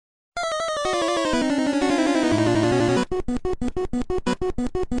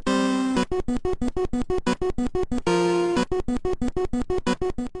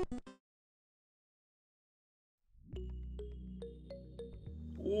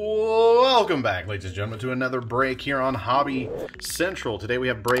Welcome back, ladies and gentlemen, to another break here on Hobby Central. Today we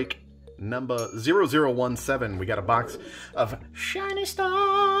have break number 0017. We got a box of Shiny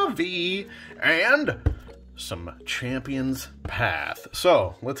Star V and some Champions Path.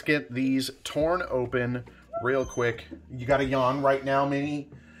 So let's get these torn open real quick. You got a yawn right now, Minnie?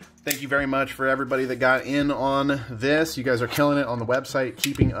 Thank you very much for everybody that got in on this. You guys are killing it on the website,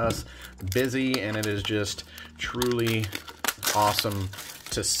 keeping us busy, and it is just truly awesome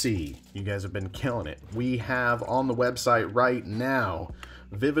to see. You guys have been killing it. We have on the website right now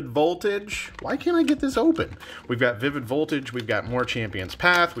Vivid Voltage. Why can't I get this open? We've got Vivid Voltage, we've got more Champions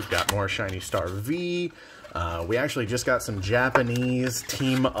Path, we've got more Shiny Star V. We actually just got some Japanese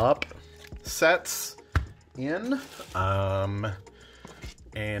Team Up sets in. And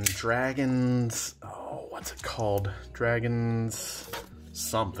Dragons, oh, what's it called? Dragons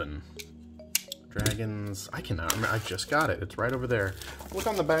something. Dragons, I cannot remember. I just got it. It's right over there. Look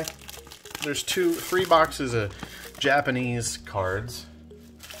on the back. There's three boxes of Japanese cards.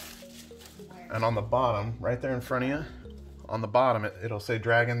 And on the bottom, right there in front of you, on the bottom, it'll say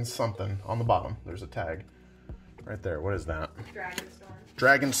Dragons something. On the bottom, there's a tag. Right there. What is that? Dragon Storm.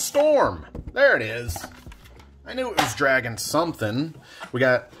 Dragon Storm. There it is. I knew it was Dragon something. We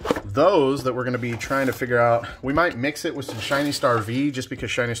got those that we're going to be trying to figure out. We might mix it with some Shiny Star V, just because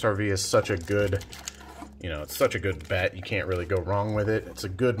Shiny Star V is such a good, you know, it's such a good bet. You can't really go wrong with it. It's a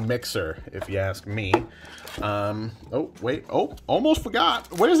good mixer, if you ask me. Oh, wait. Oh, almost forgot.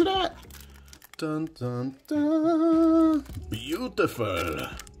 Where's it at? Dun, dun, dun. Beautiful.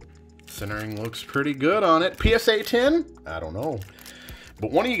 Centering looks pretty good on it. PSA 10? I don't know. But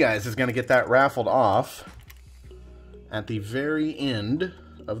one of you guys is going to get that raffled off at the very end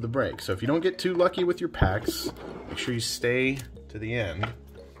of the break. So if you don't get too lucky with your packs, make sure you stay to the end,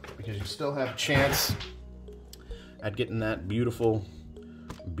 because you still have a chance at getting that beautiful,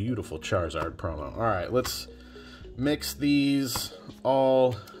 beautiful Charizard promo. All right, let's mix these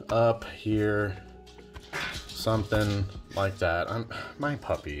all up here. Something like that. My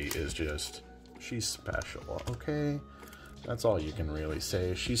puppy is just, she's special, okay? That's all you can really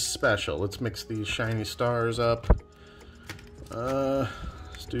say. She's special. Let's mix these Shiny Stars up.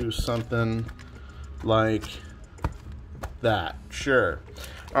 Let's do something like that. Sure.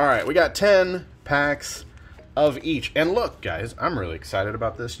 All right, we got 10 packs of each. And look, guys, I'm really excited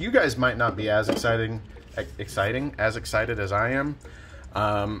about this. You guys might not be as excited as I am.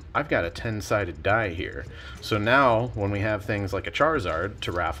 I've got a 10-sided die here. So now, when we have things like a Charizard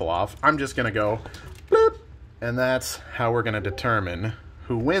to raffle off, I'm just going to go bloop, and that's how we're going to determine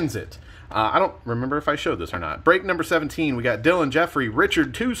who wins it. I don't remember if I showed this or not. Break number 17, we got Dylan, Jeffrey,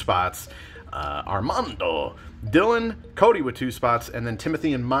 Richard, 2 spots, Armando, Dylan, Cody with 2 spots, and then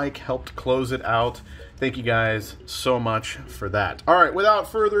Timothy and Mike helped close it out. Thank you guys so much for that. All right,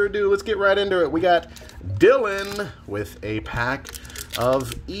 without further ado, let's get right into it. We got Dylan with a pack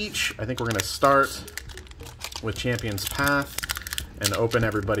of each. I think we're going to start with Champions Path and open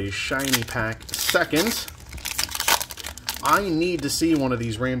everybody's shiny pack second. I need to see one of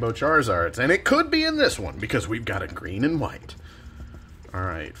these Rainbow Charizards, and it could be in this one, because we've got a green and white. All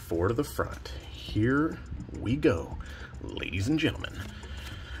right, 4 to the front. Here we go, ladies and gentlemen.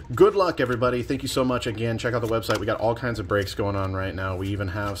 Good luck, everybody. Thank you so much again. Check out the website. We got all kinds of breaks going on right now. We even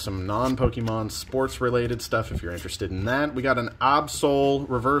have some non-Pokemon sports-related stuff if you're interested in that. We got an Absol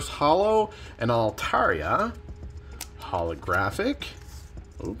Reverse Holo, an Altaria holographic.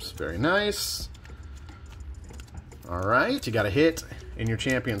 Oops, very nice. All right, you got a hit in your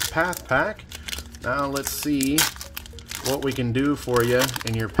Champions Path pack. Now let's see what we can do for you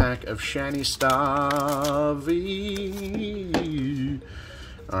in your pack of Shiny Star V.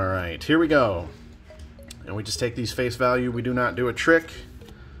 All right, here we go. And we just take these face value. We do not do a trick.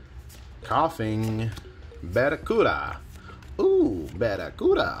 Coughing. Barracuda. Ooh,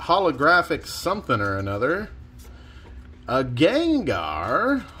 Barracuda. Holographic something or another. A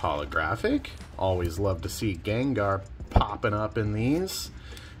Gengar holographic. Always love to see Gengar popping up in these.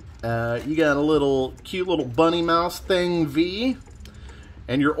 You got a little cute little bunny mouse thing V.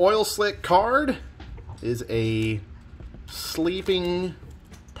 And your oil slick card is a sleeping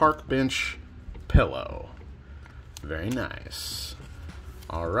park bench pillow. Very nice.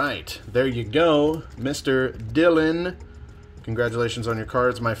 All right, there you go, Mr. Dylan. Congratulations on your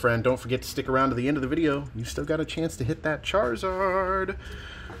cards, my friend. Don't forget to stick around to the end of the video. You still got a chance to hit that Charizard.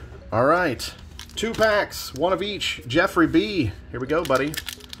 All right, 2 packs, 1 of each. Jeffrey B, here we go, buddy.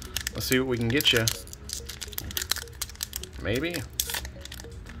 Let's see what we can get you. Maybe.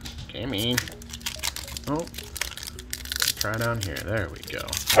 Gimme. Oh, try down here. There we go.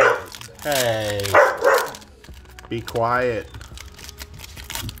 Hey, be quiet.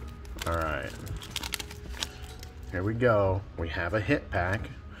 All right. Here we go. We have a hit pack.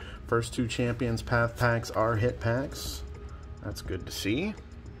 First two Champions Path packs are hit packs. That's good to see.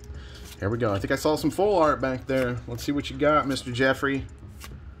 Here we go. I think I saw some full art back there. Let's see what you got, Mr. Jeffrey.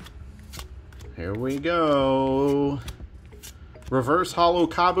 Here we go. Reverse Holo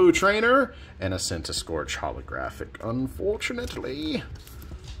Kabu Trainer and a Centiskorch holographic. Unfortunately,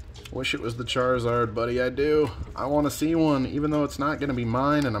 wish it was the Charizard, buddy. I do. I want to see one, even though it's not going to be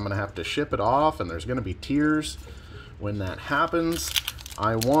mine, and I'm going to have to ship it off, and there's going to be tears when that happens.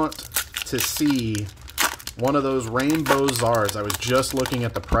 I want to see one of those Rainbow Zards. I was just looking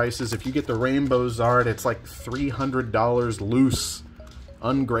at the prices. If you get the Rainbow Zard, it's like $300 loose,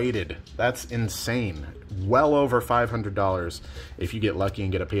 ungraded. That's insane. Well over $500 if you get lucky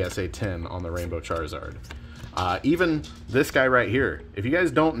and get a PSA 10 on the Rainbow Charizard. Even this guy right here. If you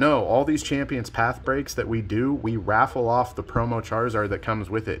guys don't know, all these Champions Path breaks that we do, we raffle off the promo Charizard that comes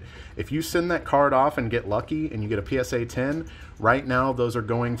with it. If you send that card off and get lucky and you get a PSA 10, right now those are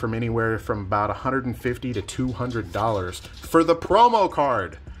going from anywhere from about $150 to $200 for the promo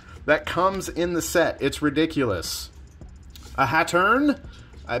card that comes in the set. It's ridiculous. A Hattern,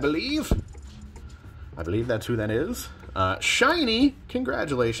 I believe. I believe that's who that is. Shiny.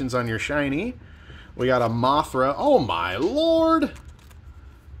 Congratulations on your shiny. We got a Mothra. Oh my lord.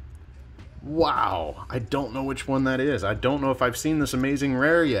 Wow. I don't know which one that is. I don't know if I've seen this amazing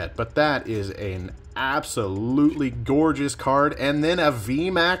rare yet, but that is an absolutely gorgeous card. And then a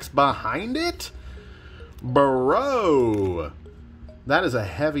VMAX behind it? Bro. That is a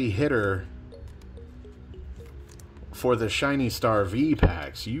heavy hitter for the Shiny Star V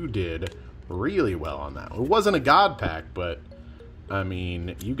packs. You did really well on that. It wasn't a God pack, but I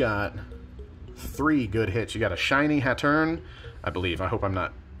mean, you got 3 good hits. You got a shiny Hattern, I believe. I hope I'm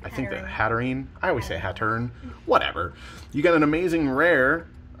not. I think that Hatterene. I always say Hattern. Whatever. You got an amazing rare,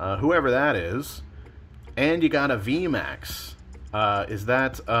 whoever that is, and you got a VMAX. Is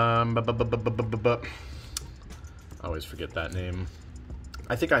that I always forget that name.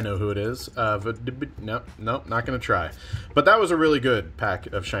 I think I know who it is. Nope, not going to try. But that was a really good pack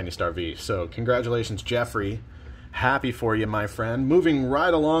of Shiny Star V. So congratulations, Jeffrey. Happy for you, my friend. Moving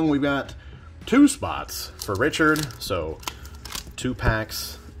right along, we've got 2 spots for Richard. So 2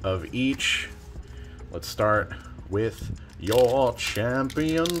 packs of each. Let's start with your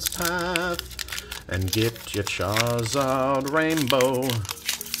Champions Path and get your Charizard Rainbow.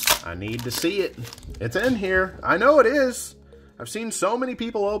 I need to see it. It's in here. I know it is. I've seen so many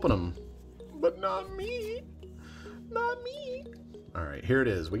people open them, but not me. Not me. All right, here it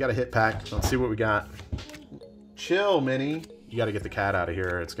is. We got a hit pack. Let's see what we got. Chill, Minnie. You got to get the cat out of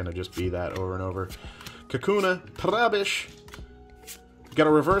here. It's going to just be that over and over. Kakuna, Trubbish. Got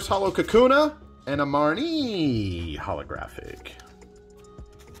a reverse holo Kakuna and a Marnie holographic.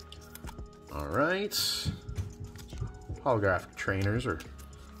 All right. Holographic trainers are,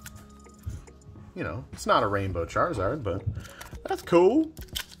 you know, it's not a Rainbow Charizard, but that's cool.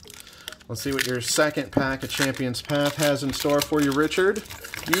 Let's see what your second pack of Champions Path has in store for you, Richard.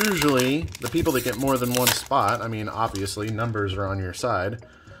 Usually, the people that get more than 1 spot, I mean, obviously, numbers are on your side,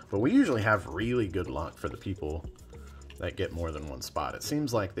 but we usually have really good luck for the people that get more than 1 spot. It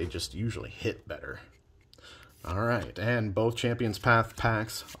seems like they just usually hit better. All right, and both Champions Path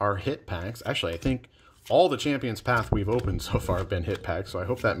packs are hit packs. Actually, I think all the Champions Path we've opened so far have been hit packs, so I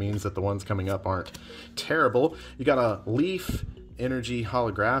hope that means that the ones coming up aren't terrible. You got a Leaf Energy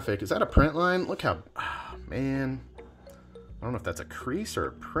holographic. Is that a print line? Look how, oh, man. I don't know if that's a crease or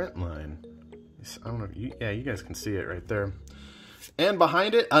a print line. I don't know. Yeah, you guys can see it right there. And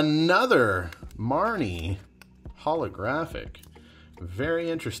behind it, another Marnie holographic. Very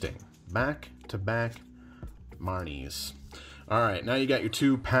interesting. Back-to-back Marnies. All right, now you got your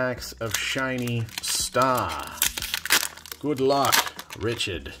 2 packs of Shiny Star. Good luck,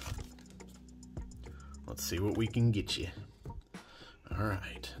 Richard. Let's see what we can get you. All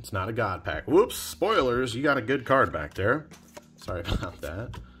right, it's not a God pack. Whoops, spoilers, you got a good card back there. Sorry about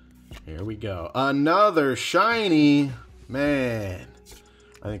that. Here we go. Another shiny. Man,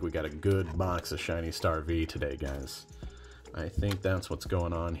 I think we got a good box of Shiny Star V today, guys. I think that's what's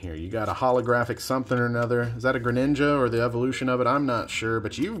going on here. You got a holographic something or another. Is that a Greninja or the evolution of it? I'm not sure,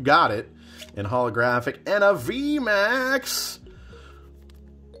 but you've got it in holographic and a VMAX.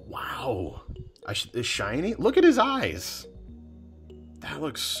 Wow. Is shiny? Look at his eyes. That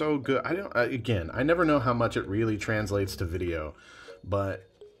looks so good. Again, I never know how much it really translates to video, but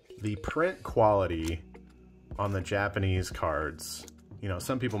the print quality on the Japanese cards, you know,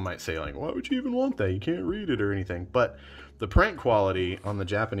 some people might say, like, why would you even want that? You can't read it or anything. But the print quality on the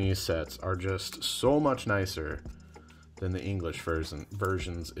Japanese sets are just so much nicer than the English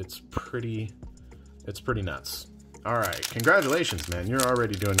versions. It's pretty nuts. All right, congratulations, man. You're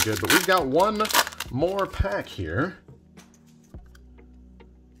already doing good, but we've got one more pack here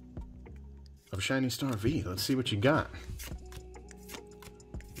of Shiny Star V. Let's see what you got.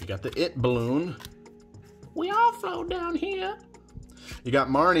 You got the It balloon. We all float down here. You got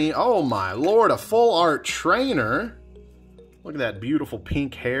Marnie. Oh my lord, a full art trainer. Look at that beautiful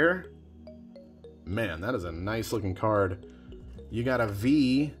pink hair. Man, that is a nice looking card. You got a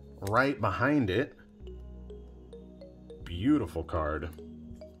V right behind it. Beautiful card.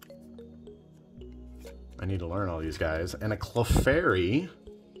 I need to learn all these guys. And a Clefairy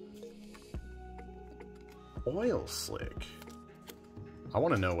Oil Slick. I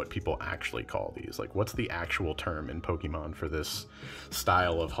want to know what people actually call these. Like, what's the actual term in Pokemon for this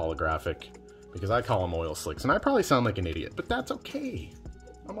style of holographic? Because I call them oil slicks, and I probably sound like an idiot, but that's okay.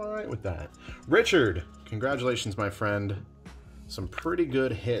 I'm alright with that. Richard, congratulations, my friend. Some pretty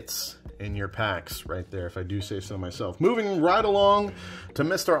good hits in your packs right there, if I do say so myself. Moving right along to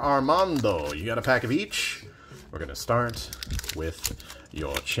Mr. Armando. You got a pack of each. We're going to start with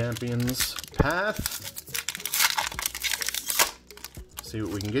your Champions Path. See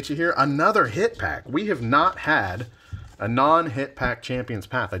what we can get you here. Another hit pack. We have not had a non-hit pack Champions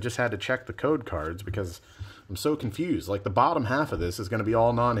Path. I just had to check the code cards because I'm so confused. Like, the bottom half of this is going to be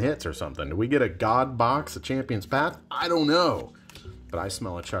all non-hits or something. Do we get a God box, a Champions Path? I don't know. But I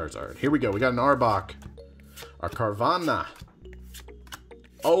smell a Charizard. Here we go. We got an Arbok, our Carvanha,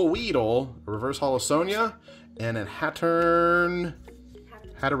 a Weedle, a Reverse Holo Sonia, and a Hatterene,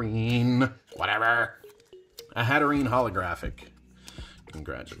 whatever. A Hatterene holographic.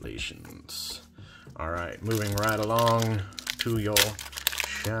 Congratulations. All right, moving right along to your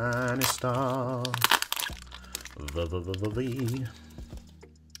Shiny Star. V.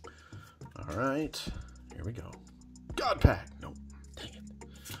 All right, here we go. God pack. Nope. Dang it.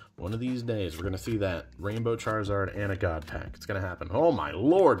 One of these days, we're going to see that Rainbow Charizard and a God pack. It's going to happen. Oh my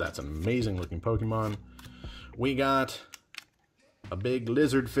lord, that's an amazing looking Pokemon. We got a big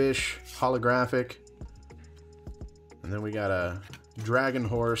lizardfish holographic. And then we got a Dragon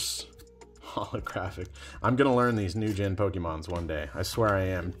Horse holographic. I'm going to learn these new gen Pokemons one day. I swear I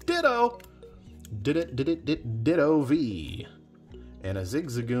am. Ditto! Ditto V. And a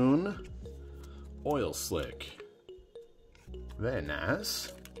Zigzagoon Oil Slick. Very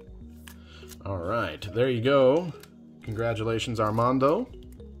nice. Alright, there you go. Congratulations, Armando.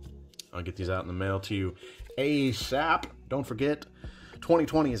 I'll get these out in the mail to you ASAP. Don't forget,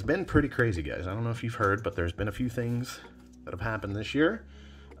 2020 has been pretty crazy, guys. I don't know if you've heard, but there's been a few things that have happened this year.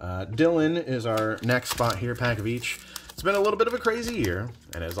 Dylan is our next spot here, pack of each. It's been a little bit of a crazy year,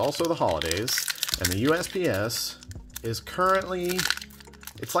 and it's also the holidays, and the USPS is currently,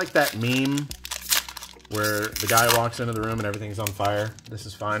 it's like that meme where the guy walks into the room and everything's on fire. This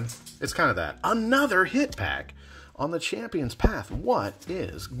is fine. It's kind of that. Another hit pack on the Champions Path. What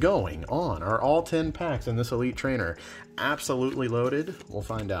is going on? Are all 10 packs in this Elite Trainer absolutely loaded? We'll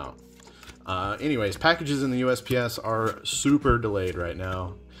find out. Anyways, packages in the USPS are super delayed right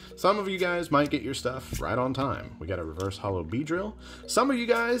now. Some of you guys might get your stuff right on time. We got a Reverse Holo Beedrill. Some of you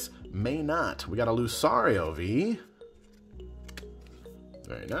guys may not. We got a Lucario V.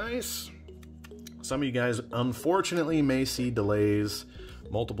 Very nice. Some of you guys, unfortunately, may see delays,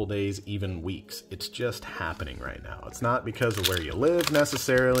 multiple days, even weeks. It's just happening right now. It's not because of where you live,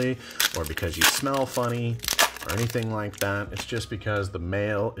 necessarily, or because you smell funny, or anything like that. It's just because the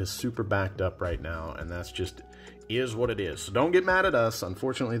mail is super backed up right now, and that's just is what it is. So don't get mad at us.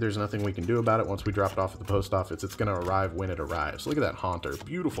 Unfortunately, there's nothing we can do about it. Once we drop it off at the post office, it's going to arrive when it arrives. Look at that Haunter.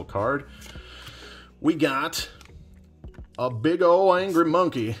 Beautiful card. We got a big ol' angry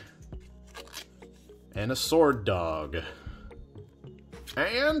monkey and a sword dog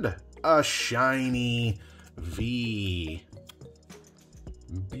and a shiny V.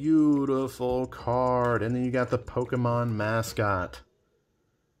 Beautiful card. And then you got the Pokemon mascot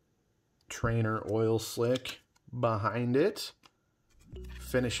trainer Oil Slick behind it.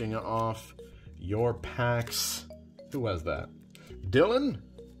 Finishing off your packs. Who was that? Dylan?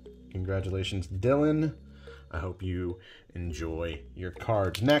 Congratulations, Dylan. I hope you enjoy your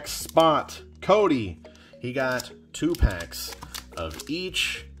cards. Next spot, Cody. He got 2 packs of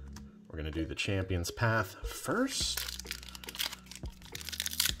each. We're going to do the Champions Path first.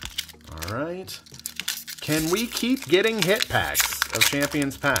 All right. Can we keep getting hit packs of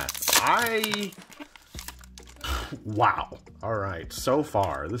Champions Path? Wow. All right. So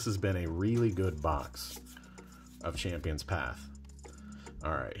far, this has been a really good box of Champions Path.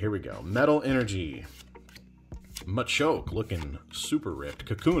 All right. Here we go. Metal Energy. Machoke looking super ripped.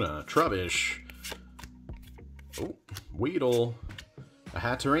 Kakuna. Trubbish. Oh, Weedle. A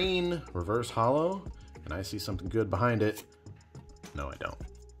Hatterene. Reverse Hollow. And I see something good behind it. No, I don't.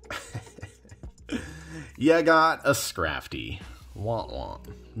 You got a Scrafty. Want.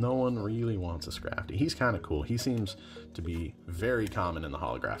 No one really wants a Scrafty. He's kind of cool. He seems to be very common in the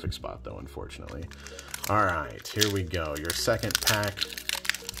holographic spot, though, unfortunately. All right, here we go. Your second pack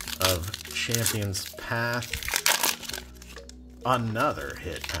of Champions Path. Another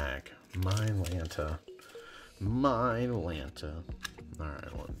hit pack. Mylanta. All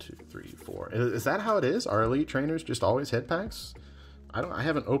right, 1, 2, 3, 4. Is that how it is? Are elite trainers just always hit packs? I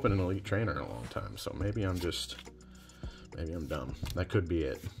haven't opened an elite trainer in a long time, so maybe I'm dumb. That could be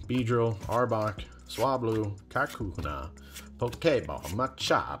it. Beedrill, Arbok, Swablu, Kakuna, Pokeball,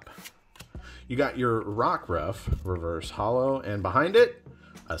 Machop. You got your Rockruff reverse hollow, and behind it,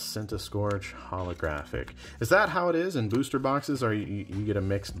 a Centiskorch holographic. Is that how it is in booster boxes? Or you get a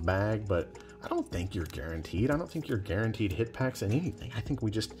mixed bag, but I don't think you're guaranteed. I don't think you're guaranteed hit packs in anything. I think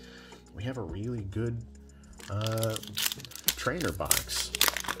we have a really good trainer box.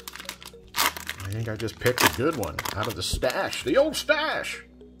 I think I just picked a good one out of the stash, the old stash.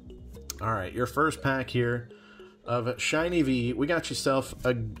 All right, your first pack here of Shiny V. We got yourself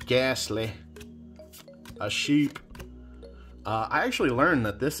a Ghastly, a Sheep. I actually learned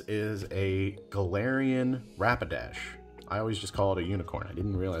that this is a Galarian Rapidash. I always just call it a unicorn. I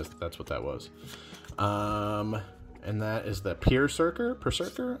didn't realize that that's what that was. And that is the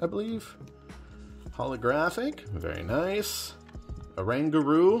Berserker, I believe. Holographic, very nice. A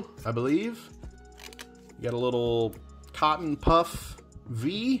Rangaroo, I believe. You got a little Cotton Puff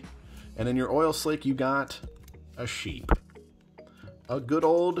V. And in your Oil Slick, you got a Sheep. A good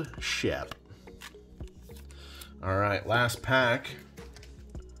old Shep. All right, last pack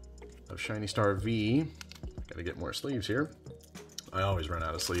of Shiny Star V. Gotta get more sleeves here. I always run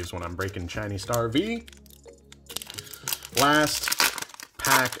out of sleeves when I'm breaking Shiny Star V. Last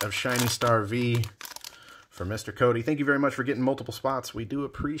pack of Shiny Star V for Mr. Cody. Thank you very much for getting multiple spots. We do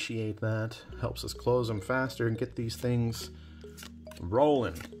appreciate that. Helps us close them faster and get these things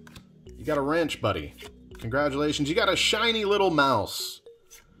rolling. You got a wrench, buddy. Congratulations. You got a shiny little mouse.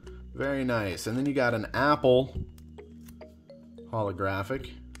 Very nice. And then you got an apple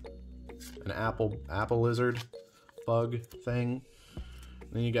holographic. An apple lizard bug thing.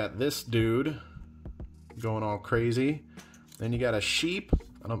 Then you got this dude going all crazy. Then you got a sheep.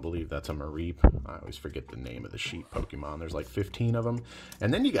 I don't believe that's a Mareep. I always forget the name of the sheep Pokemon. There's like 15 of them.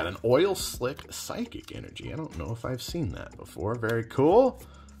 And then you got an Oil Slick Psychic Energy. I don't know if I've seen that before. Very cool.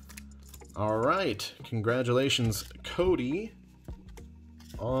 All right. Congratulations, Cody,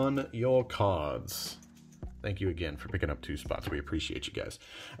 on your cards. Thank you again for picking up 2 spots. We appreciate you guys.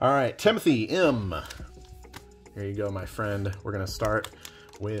 All right, Timothy M. Here you go, my friend. We're going to start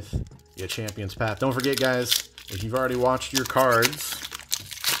with your Champions Path. Don't forget, guys, if you've already watched your cards,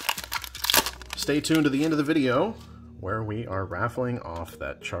 stay tuned to the end of the video where we are raffling off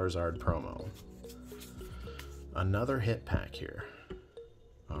that Charizard promo. Another hit pack here.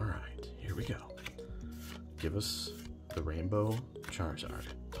 All right, here we go. Give us the Rainbow Charizard.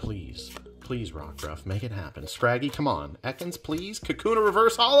 Please. Please, Rockruff, make it happen. Scraggy, come on. Ekans, please. Kakuna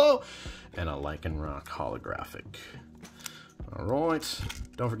Reverse Hollow. And a Lycanroc holographic. All right.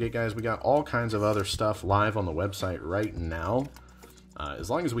 Don't forget, guys, we got all kinds of other stuff live on the website right now. As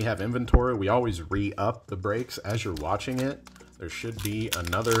long as we have inventory, we always re-up the breaks as you're watching it. There should be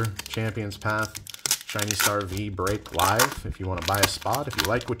another Champions Path Shiny Star V break live if you want to buy a spot, if you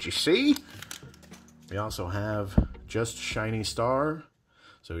like what you see. We also have just Shiny Star.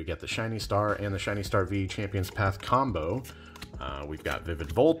 So we got the Shiny Star and the Shiny Star V Champions Path combo. We've got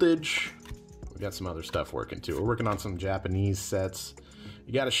Vivid Voltage. We got some other stuff working too. We're working on some Japanese sets.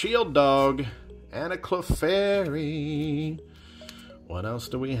 You got a Shield Dog and a Clefairy. What else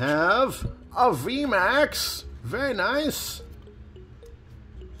do we have? A VMAX. Very nice.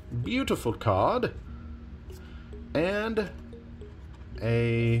 Beautiful card. And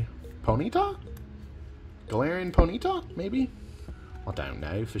a Ponyta? Galarian Ponyta, maybe? I don't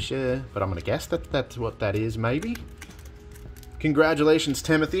know for sure, but I'm going to guess that that's what that is, maybe. Congratulations,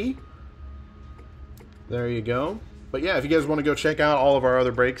 Timothy. There you go. But yeah, if you guys want to go check out all of our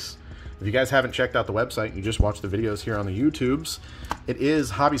other breaks, if you guys haven't checked out the website and you just watch the videos here on the YouTubes, it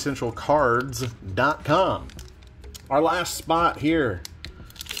is hobbycentralcards.com. Our last spot here,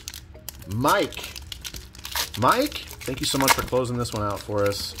 Mike. Mike, thank you so much for closing this one out for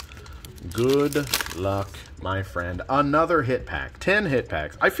us. Good luck, my friend. Another hit pack. 10 hit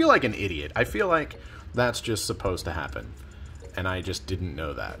packs. I feel like an idiot. I feel like that's just supposed to happen. And I just didn't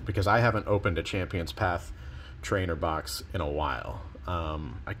know that because I haven't opened a Champions Path trainer box in a while.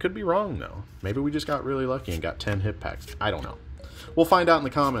 I could be wrong, though. Maybe we just got really lucky and got 10 hit packs. I don't know. We'll find out in the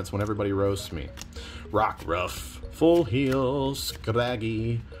comments when everybody roasts me. Rock Ruff, Full Heal,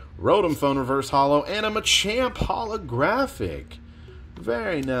 Scraggy, Rotom Phone Reverse Holo, and a Machamp Holographic.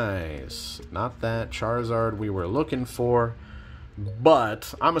 Very nice. Not that Charizard we were looking for,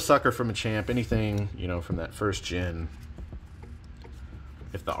 but I'm a sucker for Machamp. Anything, you know, from that first gen.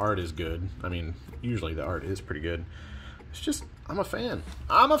 If the art is good. I mean, usually the art is pretty good. It's just, I'm a fan.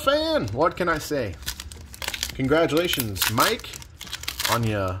 I'm a fan! What can I say? Congratulations, Mike, on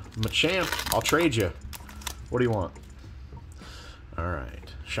your Machamp. I'll trade you. What do you want?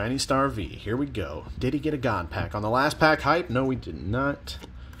 Alright. Shiny Star V. Here we go. Did he get a God Pack on the last pack hype? No, we did not.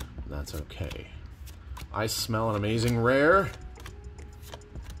 That's okay. I smell an amazing rare.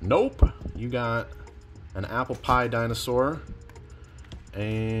 Nope. You got an apple pie dinosaur.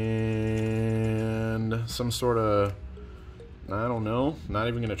 And some sort of, I don't know, not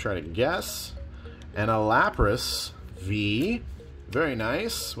even going to try to guess. And a Lapras V. Very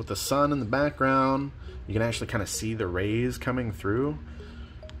nice. With the sun in the background. You can actually kind of see the rays coming through.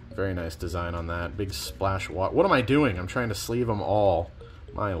 Very nice design on that. Big splash of water. What am I doing? I'm trying to sleeve them all.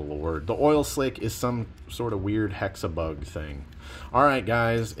 My lord. The oil slick is some sort of weird hexabug thing. Alright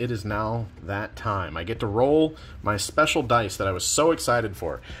guys, it is now that time. I get to roll my special dice that I was so excited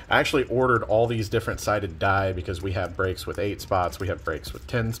for. I actually ordered all these different sided die because we have breaks with 8 spots, we have breaks with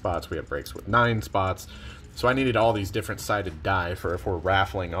 10 spots, we have breaks with 9 spots. So I needed all these different sided die for if we're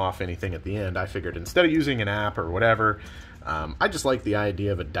raffling off anything at the end. I figured instead of using an app or whatever, I just like the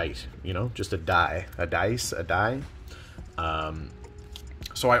idea of a dice, you know, just a die. A dice, a die.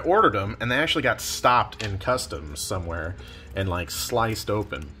 So I ordered them, and they actually got stopped in customs somewhere and, like, sliced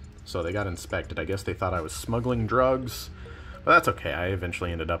open. So they got inspected. I guess they thought I was smuggling drugs. But that's okay. I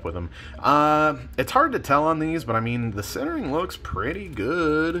eventually ended up with them. It's hard to tell on these, but, I mean, the centering looks pretty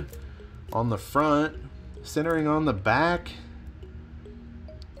good on the front. Centering on the back,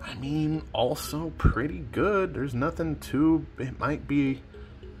 I mean, also pretty good. There's nothing too... It might be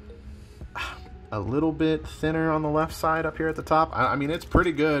a little bit thinner on the left side up here at the top. I mean, it's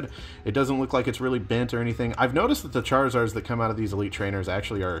pretty good. It doesn't look like it's really bent or anything. I've noticed that the Charizards that come out of these Elite Trainers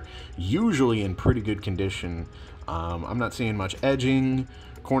actually are usually in pretty good condition. I'm not seeing much edging.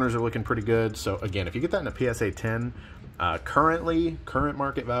 Corners are looking pretty good. So, again, if you get that in a PSA 10... current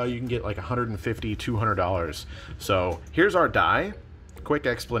market value, you can get like $150, $200. So here's our die. Quick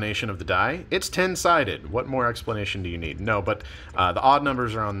explanation of the die. It's 10-sided. What more explanation do you need? No, but the odd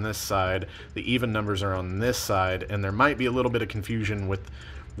numbers are on this side, the even numbers are on this side, and there might be a little bit of confusion with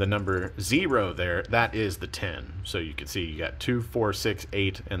the number 0 there. That is the 10. So you can see you got 2, 4, 6,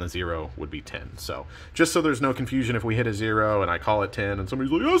 8, and the 0 would be 10. So just so there's no confusion, if we hit a 0 and I call it 10 and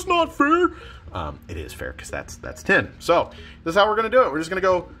somebody's like, that's not fair. It is fair because that's 10. So this is how we're going to do it. We're just going to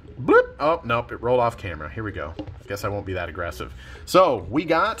go bloop. Oh, nope, it rolled off camera. Here we go. Guess I won't be that aggressive. So we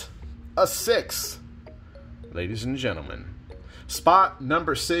got a 6, ladies and gentlemen. Spot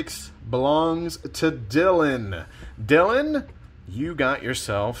number 6 belongs to Dylan. Dylan, you got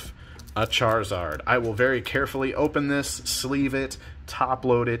yourself a Charizard. I will very carefully open this, sleeve it, top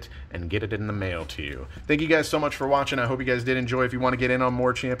load it, and get it in the mail to you. Thank you guys so much for watching. I hope you guys did enjoy. If you want to get in on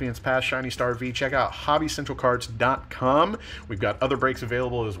more Champions Pass Shiny Star V, check out hobbycentralcards.com. We've got other breaks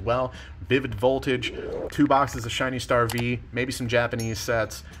available as well. Vivid Voltage, 2 boxes of Shiny Star V, maybe some Japanese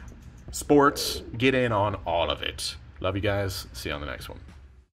sets, sports. Get in on all of it. Love you guys. See you on the next one.